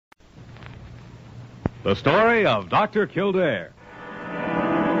The story of Dr. Kildare.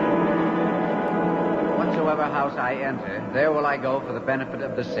 Whatsoever house I enter, there will I go for the benefit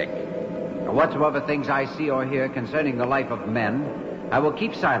of the sick. And whatsoever things I see or hear concerning the life of men, I will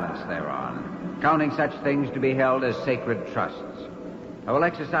keep silence thereon, counting such things to be held as sacred trusts. I will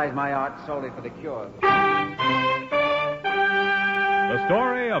exercise my art solely for the cure. The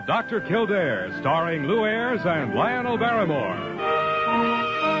story of Dr. Kildare, starring Lou Ayres and Lionel Barrymore.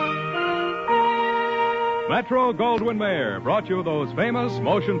 Metro-Goldwyn-Mayer brought you those famous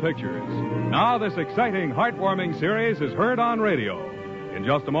motion pictures. Now this exciting, heartwarming series is heard on radio. In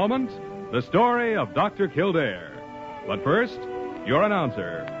just a moment, the story of Dr. Kildare. But first, your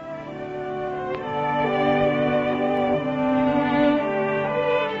announcer.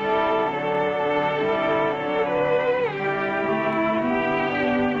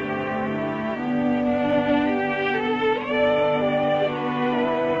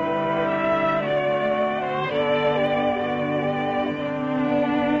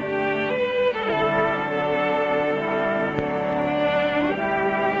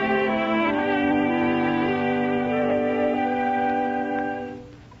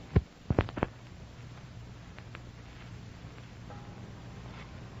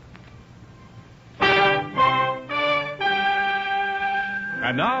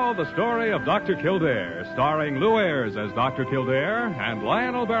 And now, the story of Dr. Kildare, starring Lou Ayres as Dr. Kildare and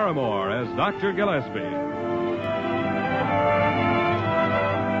Lionel Barrymore as Dr. Gillespie.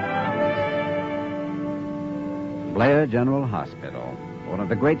 Blair General Hospital, one of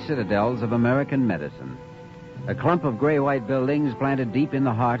the great citadels of American medicine. A clump of gray-white buildings planted deep in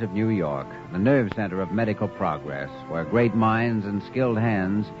the heart of New York, the nerve center of medical progress, where great minds and skilled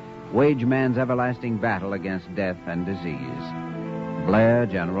hands wage man's everlasting battle against death and disease. Blair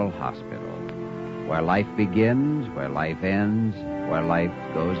General Hospital, where life begins, where life ends, where life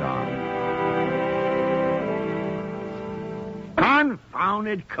goes on. Confound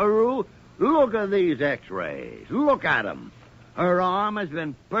it, Carew. Look at these x-rays. Look at them. Her arm has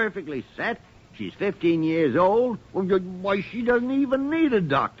been perfectly set. She's 15 years old. Why, she doesn't even need a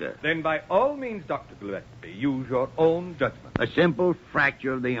doctor. Then by all means, Dr. Gillespie, use your own judgment. A simple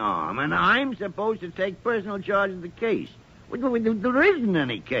fracture of the arm, and I'm supposed to take personal charge of the case. There isn't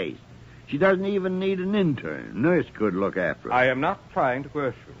any case. She doesn't even need an intern. Nurse could look after her. I am not trying to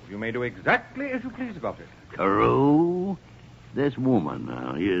coerce you. You may do exactly as you please about it. Carew, this woman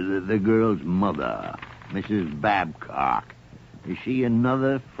now, the girl's mother, Mrs. Babcock, is she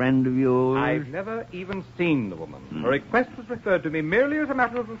another friend of yours? I've never even seen the woman. Her request was referred to me merely as a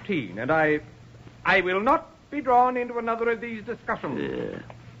matter of routine, and I will not be drawn into another of these discussions. Yeah.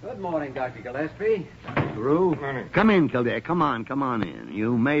 Good morning, Dr. Gillespie. Dr. Carew. Morning. Come in, Kildare. Come on in.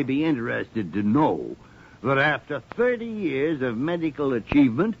 You may be interested to know that after 30 years of medical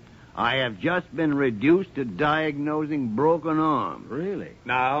achievement, I have just been reduced to diagnosing broken arms. Really?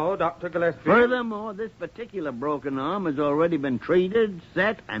 Now, Dr. Gillespie... Furthermore, this particular broken arm has already been treated,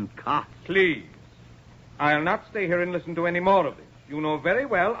 set, and cut. Please. I'll not stay here and listen to any more of this. You know very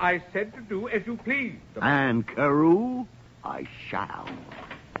well I said to do as you please. And, Carew, I shall.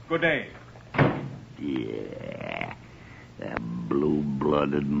 Good day. Yeah, that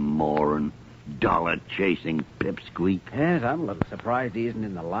blue-blooded moron, dollar-chasing pipsqueak. Yes, I'm a little surprised he isn't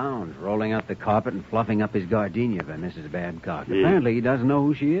in the lounge, rolling out the carpet and fluffing up his gardenia for Mrs. Babcock. Yeah. Apparently he doesn't know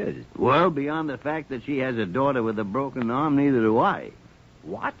who she is. Well, beyond the fact that she has a daughter with a broken arm, neither do I.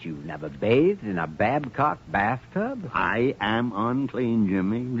 What? You've never bathed in a Babcock bathtub? I am unclean,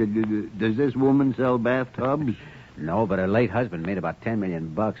 Jimmy. Does this woman sell bathtubs? No, but her late husband made about $10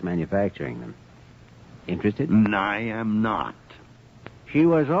 million manufacturing them. Interested? I am not. She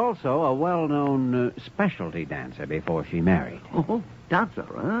was also a well-known specialty dancer before she married. Oh, dancer,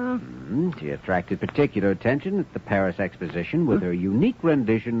 huh? She attracted particular attention at the Paris Exposition with her unique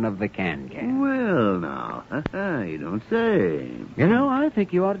rendition of the can-can. Well, now, you don't say. You know, I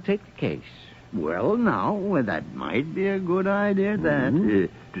think you ought to take the case. Well, now, that might be a good idea,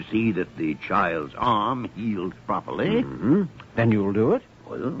 to see that the child's arm heals properly. Then you'll do it?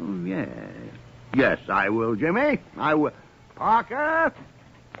 Well, yes. Yes, I will, Jimmy. I will. Parker?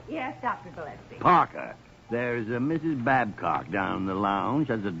 Yes, Dr. Gillespie. Parker, there's a Mrs. Babcock down in the lounge,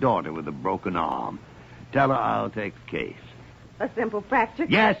 has a daughter with a broken arm. Tell her I'll take the case. A simple fracture?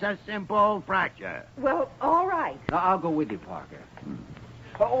 Yes, a simple fracture. Well, all right. I'll go with you, Parker.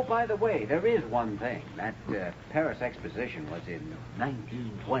 Oh, by the way, there is one thing. That Paris Exposition was in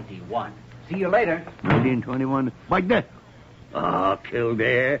 1921. See you later. 1921. Like that. Oh,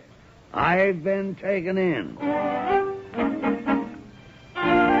 Kildare, I've been taken in.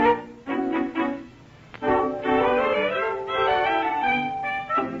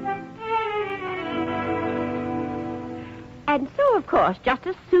 And so, of course, just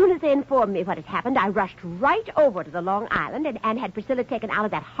as soon as they informed me what had happened, I rushed right over to the Long Island and had Priscilla taken out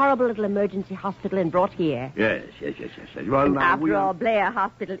of that horrible little emergency hospital and brought here. Yes. Well, And now, after all, Blair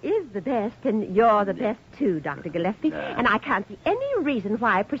Hospital is the best, and you're the best, too, Dr. Gillespie. And I can't see any reason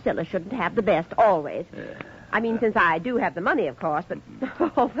why Priscilla shouldn't have the best always. I mean, since I do have the money, of course, but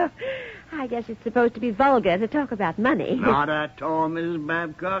I guess it's supposed to be vulgar to talk about money. Not at all, Mrs.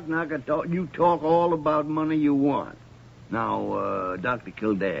 Babcock. Not at all. You talk all about money you want. Now, Dr.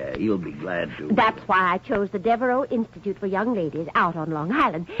 Kildare, he'll be glad to. That's why I chose the Devereaux Institute for Young Ladies out on Long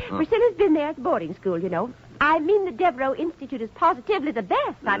Island. Priscilla's been there at boarding school, you know. I mean, the Devereaux Institute is positively the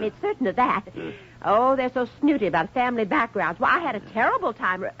best. I made certain of that. Oh, they're so snooty about family backgrounds. Well, I had a terrible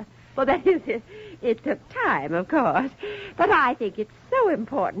time. Well, that is, it took time, of course. But I think it's so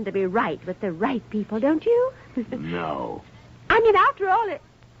important to be right with the right people, don't you? No. I mean, after all,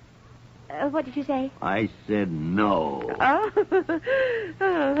 what did you say? I said no.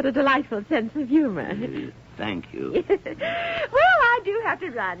 Oh, what a delightful sense of humor. Thank you. Well, I do have to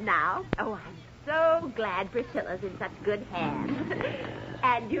run now. Oh, I'm so glad Priscilla's in such good hands.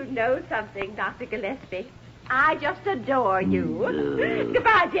 And you know something, Dr. Gillespie. I just adore you.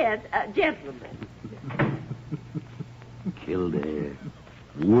 Goodbye, gentlemen. Kildare,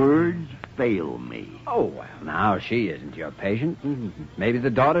 words fail me. Oh, well, now she isn't your patient. Maybe the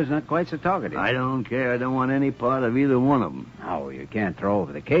daughter's not quite so talkative. I don't care. I don't want any part of either one of them. Oh, you can't throw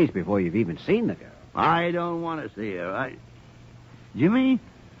over the case before you've even seen the girl. I don't want to see her. Jimmy,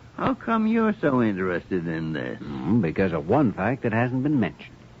 how come you're so interested in this? Because of one fact that hasn't been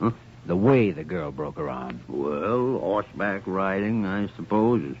mentioned. Huh? The way the girl broke her arm. Well, horseback riding, I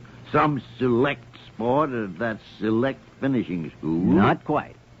suppose, is some select sport at that select finishing school. Not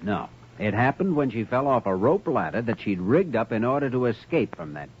quite, no. It happened when she fell off a rope ladder that she'd rigged up in order to escape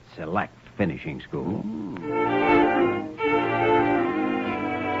from that select finishing school.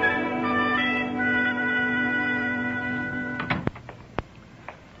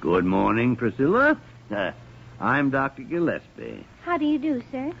 Good morning, Priscilla. I'm Dr. Gillespie. How do you do,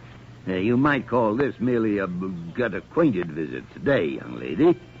 sir? You might call this merely a get-acquainted visit today, young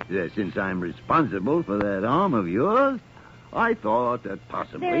lady. Since I'm responsible for that arm of yours, I thought that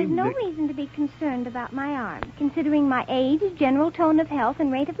possibly... There is no reason to be concerned about my arm. Considering my age, general tone of health,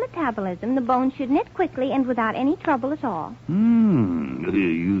 and rate of metabolism, the bone should knit quickly and without any trouble at all.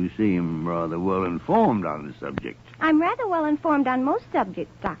 You seem rather well informed on the subject. I'm rather well informed on most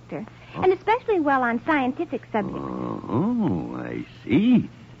subjects, Doctor, and especially well on scientific subjects. Oh, I see.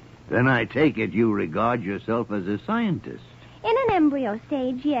 Then I take it you regard yourself as a scientist. In an embryo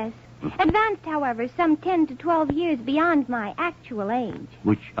stage, yes. Advanced, however, some 10 to 12 years beyond my actual age.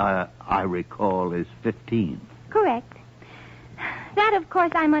 Which I recall is 15. Correct. That, of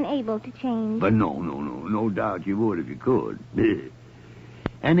course, I'm unable to change. But no doubt you would if you could.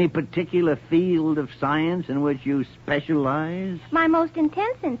 Any particular field of science in which you specialize? My most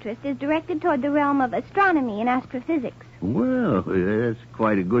intense interest is directed toward the realm of astronomy and astrophysics. Well, that's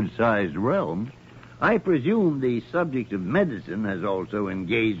quite a good-sized realm. I presume the subject of medicine has also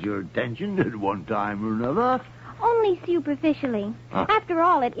engaged your attention at one time or another. Only superficially. After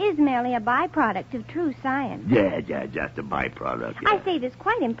all, it is merely a byproduct of true science. Yeah, just a byproduct. Yeah. I say this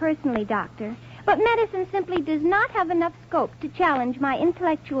quite impersonally, Doctor, but medicine simply does not have enough scope to challenge my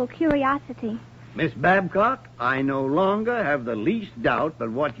intellectual curiosity. Miss Babcock, I no longer have the least doubt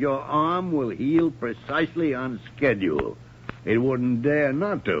but what your arm will heal precisely on schedule. It wouldn't dare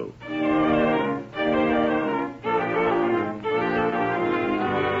not to.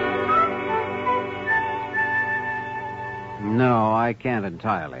 No, I can't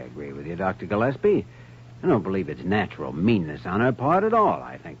entirely agree with you, Dr. Gillespie. I don't believe it's natural meanness on her part at all.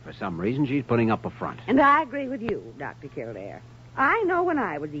 I think for some reason she's putting up a front. And I agree with you, Dr. Kildare. I know when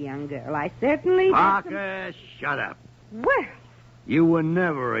I was a young girl, I certainly... Parker, shut up. Well... You were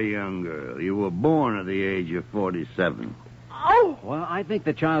never a young girl. You were born at the age of 47. Oh! Well, I think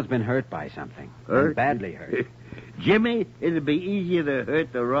the child's been hurt by something. Hurt? Badly hurt. Jimmy, it'd be easier to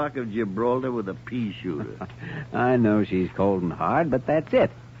hurt the Rock of Gibraltar with a pea shooter. I know she's cold and hard, but that's it.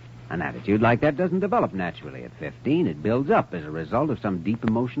 An attitude like that doesn't develop naturally at 15. It builds up as a result of some deep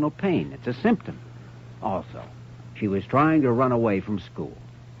emotional pain. It's a symptom. Also, she was trying to run away from school.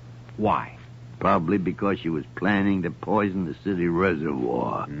 Why? Probably because she was planning to poison the city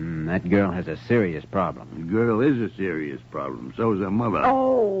reservoir. That girl has a serious problem. The girl is a serious problem. So's her mother.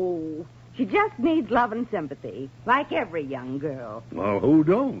 Oh, she just needs love and sympathy, like every young girl. Well, who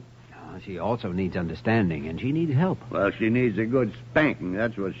don't? She also needs understanding, and she needs help. Well, she needs a good spanking.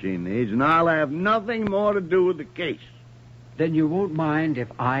 That's what she needs, and I'll have nothing more to do with the case. Then you won't mind if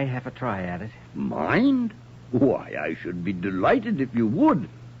I have a try at it? Mind? Why, I should be delighted if you would,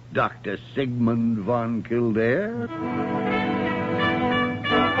 Dr. Sigmund von Kildare.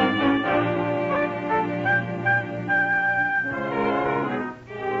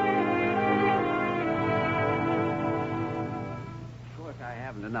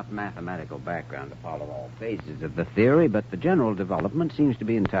 Enough mathematical background to follow all phases of the theory, but the general development seems to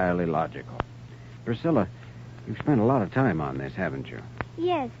be entirely logical. Priscilla, you've spent a lot of time on this, haven't you?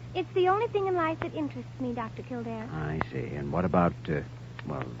 Yes, it's the only thing in life that interests me, Dr. Kildare. I see. And what about,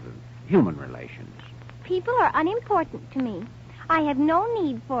 human relations? People are unimportant to me. I have no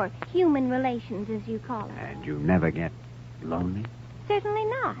need for human relations, as you call it. And you never get lonely? Certainly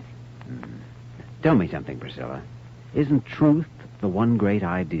not. Tell me something, Priscilla. Isn't truth the one great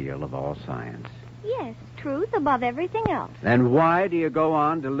ideal of all science? Yes, truth above everything else. Then why do you go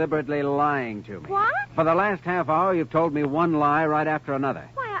on deliberately lying to me? What? For the last half hour, you've told me one lie right after another.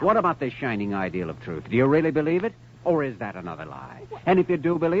 Why, What about this shining ideal of truth? Do you really believe it? Or is that another lie? And if you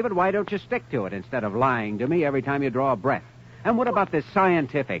do believe it, why don't you stick to it instead of lying to me every time you draw a breath? And what about this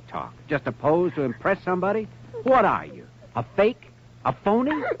scientific talk? Just a pose to impress somebody? What are you? A fake? A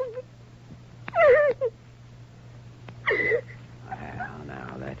phony? Well,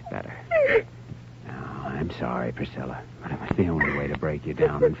 now that's better. Now, I'm sorry, Priscilla, but it was the only way to break you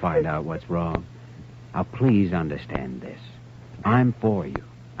down and find out what's wrong. Now, please understand this. I'm for you,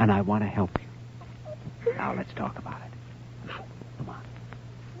 and I want to help you. Now, let's talk about it. Come on.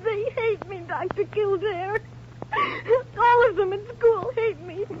 They hate me, Dr. Kildare. All of them at school hate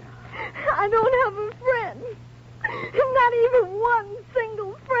me. I don't have a friend. Not even one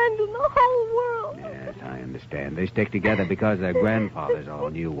single friend in the whole world. Yes, I understand. They stick together because their grandfathers all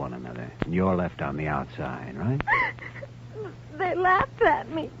knew one another. And you're left on the outside, right? They laugh at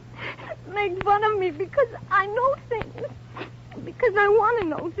me. Make fun of me because I know things. Because I want to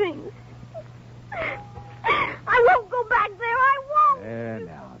know things. I won't go back there. I won't.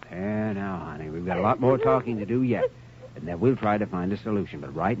 There now, honey. We've got a lot more talking to do yet. And then we'll try to find a solution.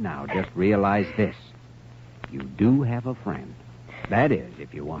 But right now, just realize this. You do have a friend. That is,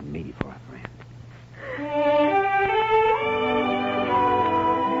 if you want me for a friend.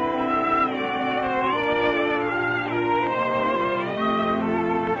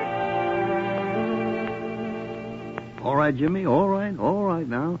 All right, Jimmy, all right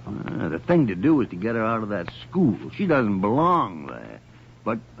now. The thing to do is to get her out of that school. She doesn't belong there.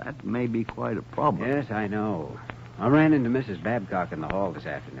 But that may be quite a problem. Yes, I know. I ran into Mrs. Babcock in the hall this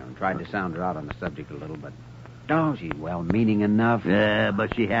afternoon. Tried to sound her out on the subject a little, but... Oh, she's well-meaning enough. Yeah,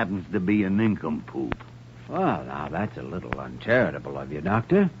 but she happens to be a nincompoop. Well, now, that's a little uncharitable of you,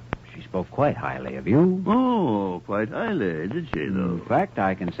 Doctor. She spoke quite highly of you. Oh, quite highly, did she, though? In fact,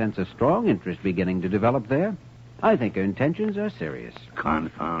 I can sense a strong interest beginning to develop there. I think her intentions are serious.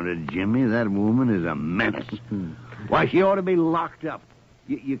 Confounded, Jimmy, that woman is a menace. Why, she ought to be locked up.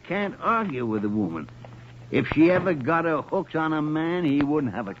 You can't argue with a woman. If she ever got her hooks on a man, he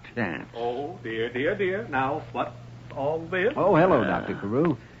wouldn't have a chance. Oh, dear. Now, what's all this? Oh, hello, Dr.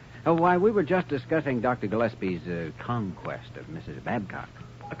 Carew. Why, we were just discussing Dr. Gillespie's conquest of Mrs. Babcock.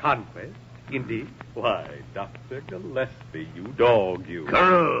 A conquest? Indeed. Why, Dr. Gillespie, you dog, you.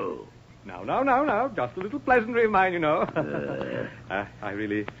 Carew! Now. Just a little pleasantry of mine, you know. I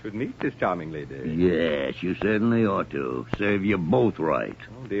really should meet this charming lady. Yes, you certainly ought to. Serve you both right.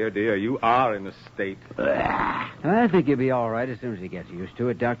 Oh, dear, you are in a state. I think you'll be all right as soon as he gets used to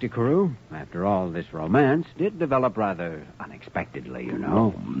it, Dr. Carew. After all, this romance did develop rather unexpectedly, you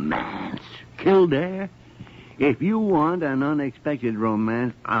know. Romance? Kildare? If you want an unexpected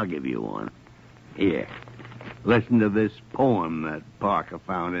romance, I'll give you one. Here. Listen to this poem that Parker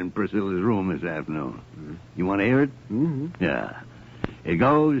found in Priscilla's room this afternoon. Mm-hmm. You want to hear it? Mm-hmm. Yeah. It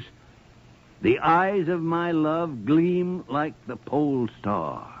goes, "The eyes of my love gleam like the pole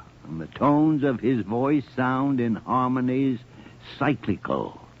star, and the tones of his voice sound in harmonies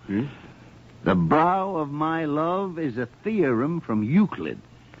cyclical. Hmm? The brow of my love is a theorem from Euclid,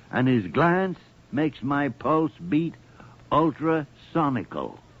 and his glance makes my pulse beat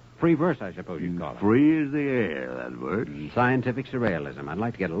ultrasonical." Free verse, I suppose you'd call it. Free as the air, that verse. Scientific surrealism. I'd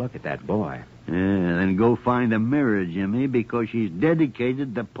like to get a look at that boy. Yeah, then go find a mirror, Jimmy, because she's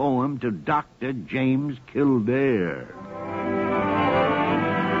dedicated the poem to Dr. James Kildare.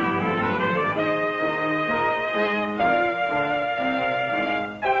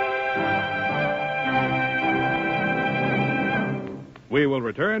 We will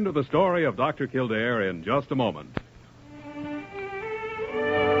return to the story of Dr. Kildare in just a moment.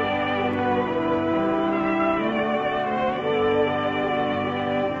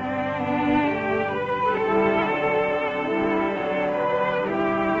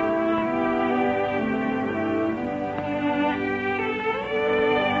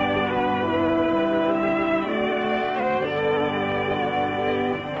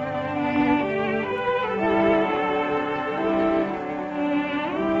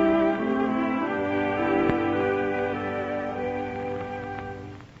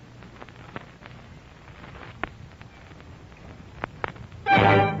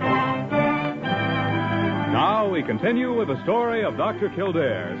 continue with the story of Dr.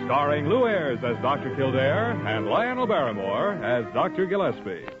 Kildare, starring Lou Ayres as Dr. Kildare and Lionel Barrymore as Dr.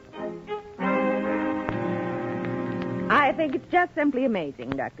 Gillespie. I think it's just simply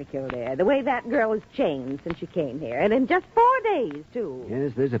amazing, Dr. Kildare, the way that girl has changed since she came here. And in just 4 days, too.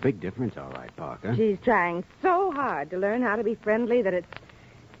 Yes, there's a big difference, all right, Parker. She's trying so hard to learn how to be friendly that it's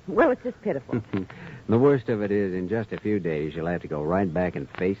just pitiful. The worst of it is, in just a few days, you'll have to go right back and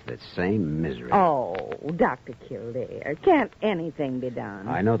face the same misery. Oh, Dr. Kildare, can't anything be done?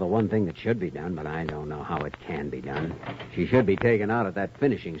 I know the one thing that should be done, but I don't know how it can be done. She should be taken out of that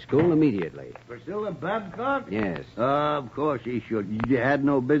finishing school immediately. Priscilla Babcock? Yes. Of course she should. You had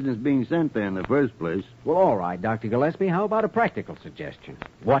no business being sent there in the first place. Well, all right, Dr. Gillespie, how about a practical suggestion?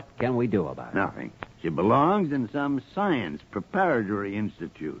 What can we do about it? Nothing. She belongs in some science preparatory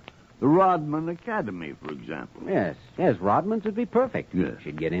institute. The Rodman Academy, for example. Yes, Rodman's would be perfect. Yes.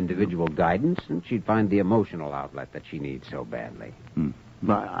 She'd get individual guidance, and she'd find the emotional outlet that she needs so badly.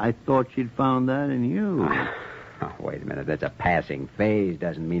 But I thought she'd found that in you. Oh, wait a minute. That's a passing phase.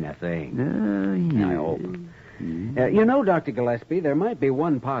 Doesn't mean a thing. Yeah. I hope. You know, Dr. Gillespie, there might be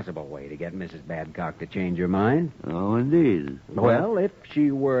one possible way to get Mrs. Babcock to change her mind. Oh, indeed. Well, if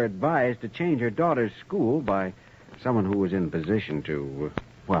she were advised to change her daughter's school by someone who was in position to,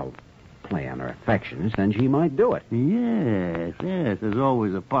 play on her affections, then she might do it. Yes. There's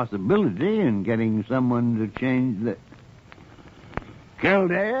always a possibility in getting someone to change the...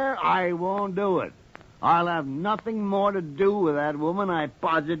 Kildare, I won't do it. I'll have nothing more to do with that woman. I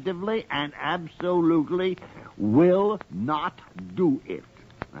positively and absolutely will not do it.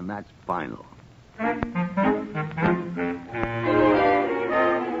 And that's final.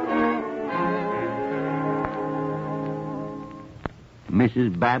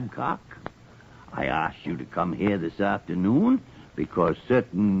 Mrs. Babcock, I asked you to come here this afternoon because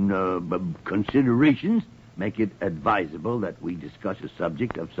certain considerations make it advisable that we discuss a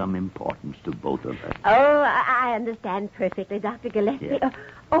subject of some importance to both of us. Oh, I understand perfectly, Dr. Gillespie. Yes.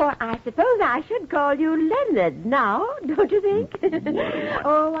 Or I suppose I should call you Leonard now, don't you think?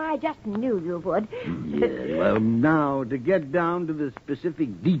 Oh, I just knew you would. Yeah, well, now, to get down to the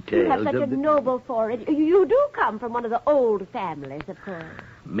specific details You have such a noble forehead. You do come from one of the old families, of course.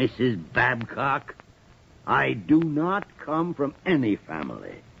 Mrs. Babcock, I do not come from any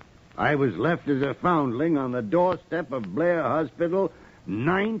family. I was left as a foundling on the doorstep of Blair Hospital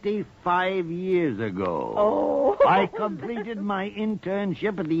 95 years ago. Oh. I completed my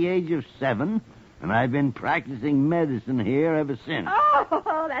internship at the age of 7, and I've been practicing medicine here ever since.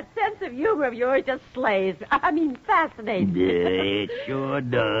 Oh, that sense of humor of yours just fascinates. Yeah, it sure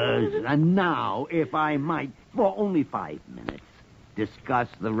does. And now, if I might, for only 5 minutes, discuss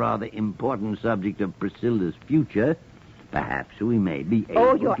the rather important subject of Priscilla's future, perhaps we may be able to...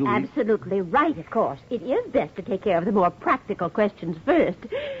 Oh, you're absolutely right, of course. It is best to take care of the more practical questions first.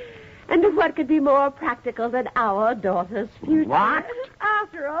 And what could be more practical than our daughter's future? What?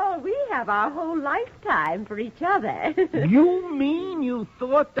 After all, we have our whole lifetime for each other. You mean you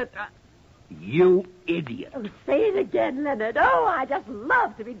thought that... You idiot. Oh, say it again, Leonard. Oh, I just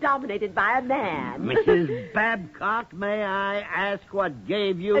love to be dominated by a man. Mrs. Babcock, may I ask what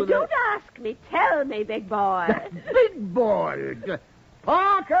gave you the... Don't ask me. Tell me, big boy. Big boy.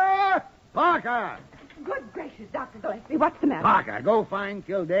 Parker! Parker! Good gracious, Dr. Gillespie, what's the matter? Parker, go find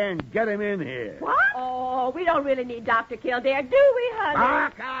Kildare and get him in here. What? Oh, we don't really need Dr. Kildare, do we,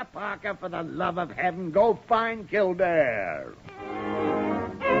 honey? Parker, for the love of heaven, go find Kildare.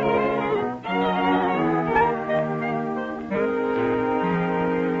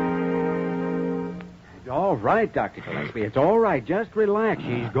 All right, Dr. Gillespie. It's all right. Just relax.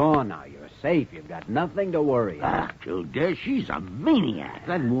 She's gone now. You're safe. You've got nothing to worry about. Kildare, she's a maniac.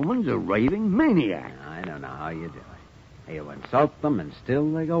 That woman's a raving maniac. I don't know how you do it. You insult them, and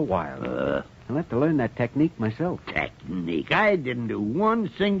still they go wild. I'll have to learn that technique myself. Technique? I didn't do one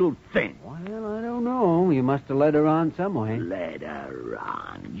single thing. Well, I don't know. You must have led her on some way. Led her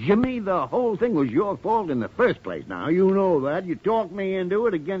on. Jimmy, the whole thing was your fault in the first place. Now, you know that. You talked me into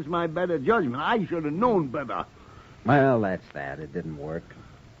it against my better judgment. I should have known better. Well, that's that. It didn't work.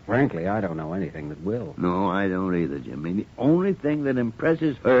 Frankly, I don't know anything that will. No, I don't either, Jimmy. The only thing that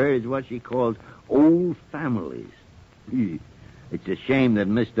impresses her is what she calls old families. It's a shame that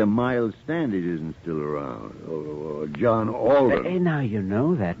Mr. Miles Standish isn't still around, or John Alden. Hey, now, you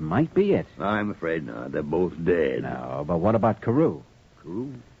know, that might be it. I'm afraid not. They're both dead. No, but what about Carew?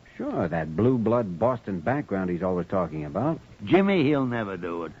 Carew? Sure, that blue-blood Boston background he's always talking about. Jimmy, he'll never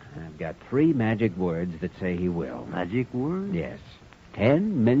do it. I've got 3 magic words that say he will. Magic words? Yes.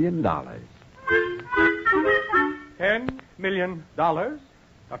 $10 million. $10 million, Dr.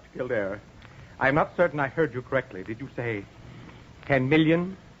 Kildare. I'm not certain I heard you correctly. Did you say $10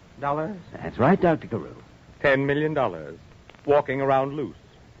 million? That's right, Dr. Carew. $10 million. Walking around loose.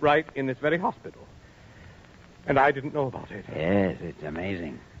 Right in this very hospital. And I didn't know about it. Yes, it's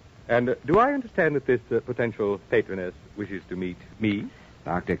amazing. And do I understand that this potential patroness wishes to meet me?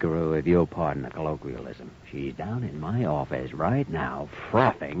 Dr. Carew, if you'll pardon the colloquialism, she's down in my office right now,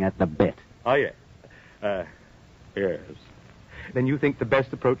 frothing at the bit. Oh, yes. Yes. Then you think the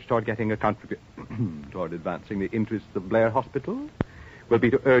best approach toward getting a toward advancing the interests of Blair Hospital will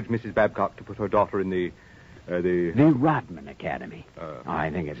be to urge Mrs. Babcock to put her daughter in the Rodman Academy. I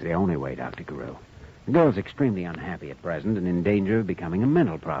think it's the only way, Dr. Carew. The girl's extremely unhappy at present and in danger of becoming a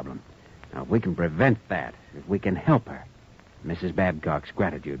mental problem. Now, if we can prevent that, if we can help her, Mrs. Babcock's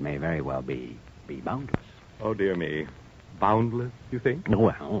gratitude may very well be boundless. Oh, dear me. Boundless, you think?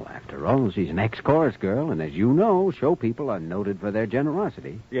 Well, after all, she's an ex-chorus girl, and as you know, show people are noted for their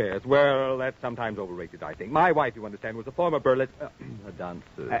generosity. Yes, well, that's sometimes overrated, I think. My wife, you understand, was a former burlesque... a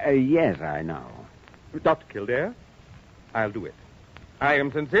dancer. Yes, I know. Dr. Kildare, I'll do it. I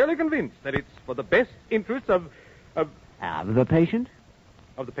am sincerely convinced that it's for the best interests of the patient?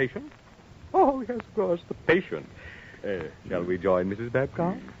 Of the patient? Oh, yes, of course, the patient. Shall we join Mrs.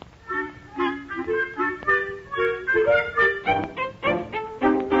 Babcock?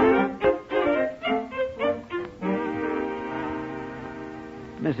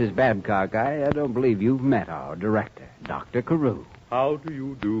 Mrs. Babcock, I don't believe you've met our director, Dr. Carew. How do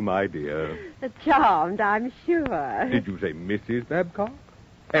you do, my dear? Charmed, I'm sure. Did you say Mrs. Babcock?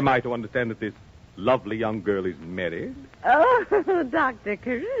 Am I to understand that this lovely young girl is married? Oh, Dr.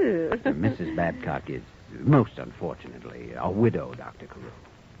 Carew. Mrs. Babcock is, most unfortunately, a widow, Dr. Carew.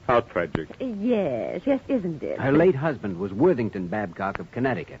 How tragic. Yes, isn't it? Her late husband was Worthington Babcock of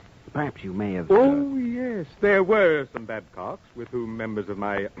Connecticut. Perhaps you may have... Oh, yes. There were some Babcocks with whom members of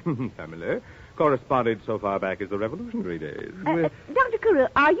my family corresponded so far back as the Revolutionary days. Dr. Carew,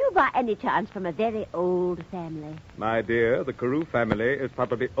 are you by any chance from a very old family? My dear, the Carew family is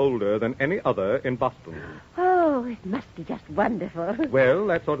probably older than any other in Boston. Oh, it must be just wonderful. Well,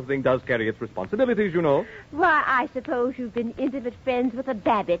 that sort of thing does carry its responsibilities, you know. Why, I suppose you've been intimate friends with the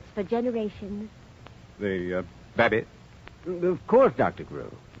Babbitts for generations. The Babbitt? Of course, Dr.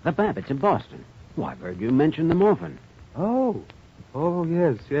 Carew. The Babbitts in Boston. Why, I've heard you mention them often. Oh,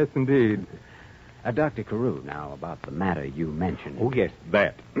 yes, indeed. Dr. Carew, now, about the matter you mentioned. Oh, yes,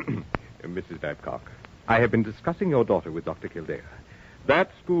 that. Mrs. Babcock, I have been discussing your daughter with Dr. Kildare.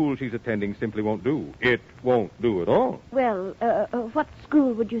 That school she's attending simply won't do. It won't do at all. Well, what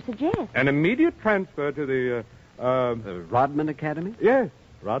school would you suggest? An immediate transfer to the Rodman Academy? Yes,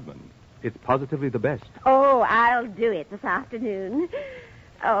 Rodman. It's positively the best. Oh, I'll do it this afternoon.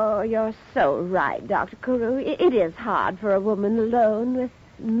 Oh, you're so right, Dr. Carew. It is hard for a woman alone with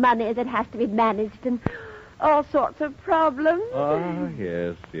money that has to be managed and all sorts of problems. Ah,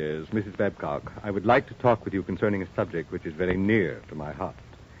 yes. Mrs. Babcock, I would like to talk with you concerning a subject which is very near to my heart.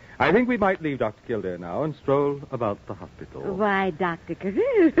 I think we might leave Dr. Kildare now and stroll about the hospital. Why, Dr.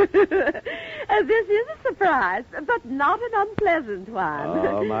 Carew, this is a surprise, but not an unpleasant one.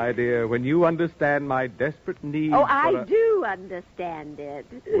 Oh, my dear, when you understand my desperate need I do understand it.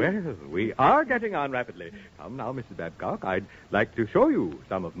 Well, we are getting on rapidly. Come now, Mrs. Babcock, I'd like to show you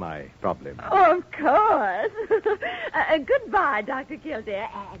some of my problems. Oh, of course. Goodbye, Dr. Kildare,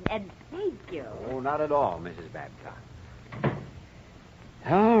 and thank you. Oh, not at all, Mrs. Babcock.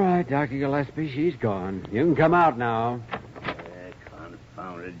 All right, Dr. Gillespie, she's gone. You can come out now.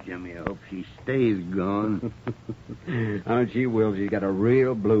 Confound it, Jimmy. I hope she stays gone. Oh, she will. She's got a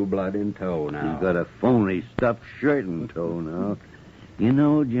real blue blood in tow now. She's got a phony stuffed shirt in tow now. You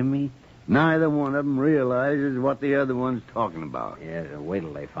know, Jimmy, neither one of them realizes what the other one's talking about. Yes, wait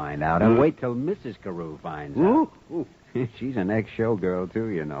till they find out. And wait till Mrs. Carew finds out. She's an ex-showgirl, too,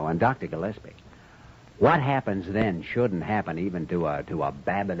 you know. And Dr. Gillespie. What happens then shouldn't happen even to a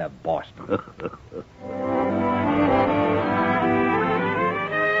Babbitt of Boston.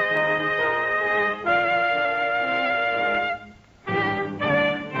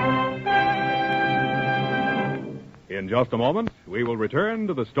 In just a moment, we will return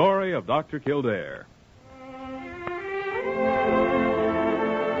to the story of Dr. Kildare.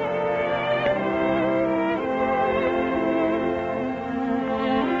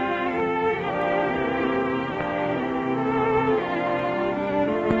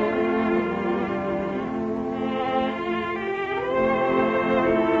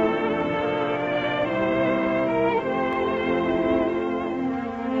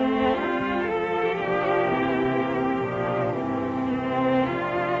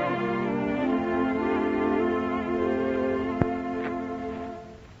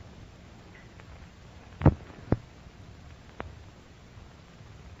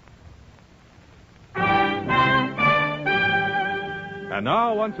 And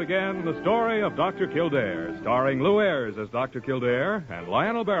now, once again, the story of Dr. Kildare, starring Lou Ayres as Dr. Kildare and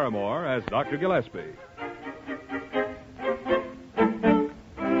Lionel Barrymore as Dr. Gillespie.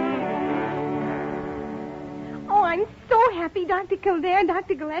 Oh, I'm so happy, Dr. Kildare,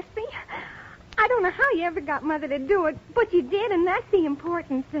 Dr. Gillespie. I don't know how you ever got Mother to do it, but you did, and that's the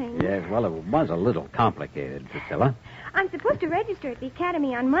important thing. Yes, well, it was a little complicated, Priscilla. I'm supposed to register at the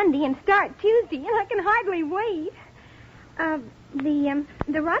academy on Monday and start Tuesday, and I can hardly wait.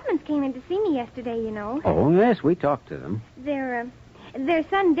 The Rodmans came in to see me yesterday, you know. Oh, yes, we talked to them. Their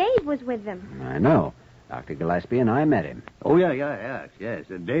son Dave was with them. I know. Dr. Gillespie and I met him. Oh, yes.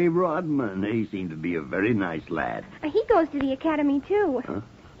 Dave Rodman, he seemed to be a very nice lad. He goes to the academy, too. Huh?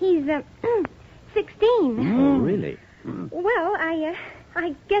 He's, 16. Oh, really? Well,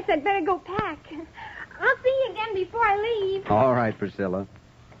 I guess I'd better go pack. I'll see you again before I leave. All right, Priscilla.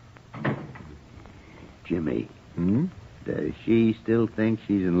 Jimmy, Hmm? does she still think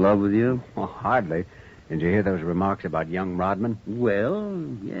she's in love with you? Well, hardly. Did you hear those remarks about young Rodman? Well,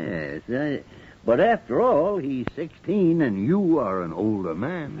 yes. But after all, he's 16 and you are an older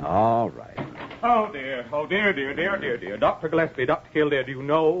man. All right. Oh, dear. Dear. Dr. Gillespie, Dr. Kildare, do you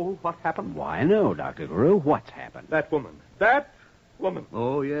know what happened? Why, no, Dr. Guru. What's happened? That woman.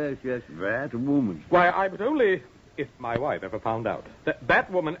 Oh, yes, that woman. Why, I would only, if my wife ever found out,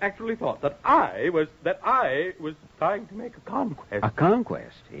 that woman actually thought that I was trying to make a conquest. A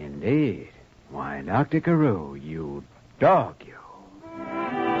conquest, indeed. Why, Dr. Carew, you dog, you.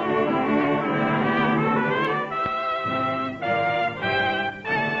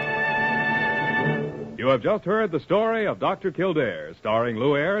 You have just heard the story of Dr. Kildare, starring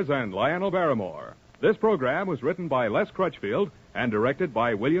Lou Ayres and Lionel Barrymore. This program was written by Les Crutchfield and directed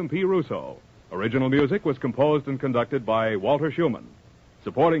by William P. Russo. Original music was composed and conducted by Walter Schumann.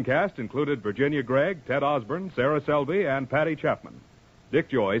 Supporting cast included Virginia Gregg, Ted Osborne, Sarah Selby, and Patty Chapman. Dick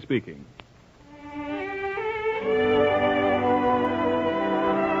Joy speaking.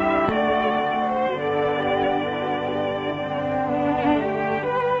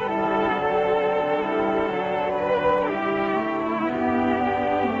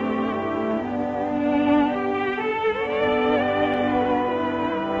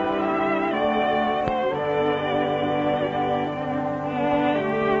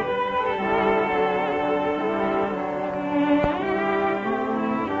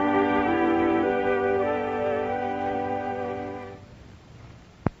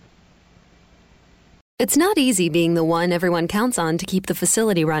 It's not easy being the one everyone counts on to keep the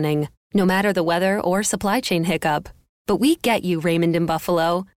facility running, no matter the weather or supply chain hiccup. But we get you, Raymond in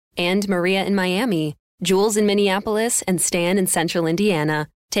Buffalo, and Maria in Miami, Jules in Minneapolis, and Stan in Central Indiana,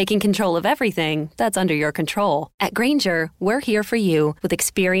 taking control of everything that's under your control. At Grainger, we're here for you with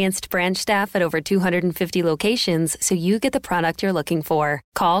experienced branch staff at over 250 locations so you get the product you're looking for.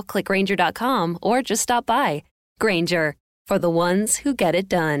 Call, click Grainger.com, or just stop by. Grainger, for the ones who get it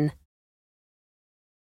done.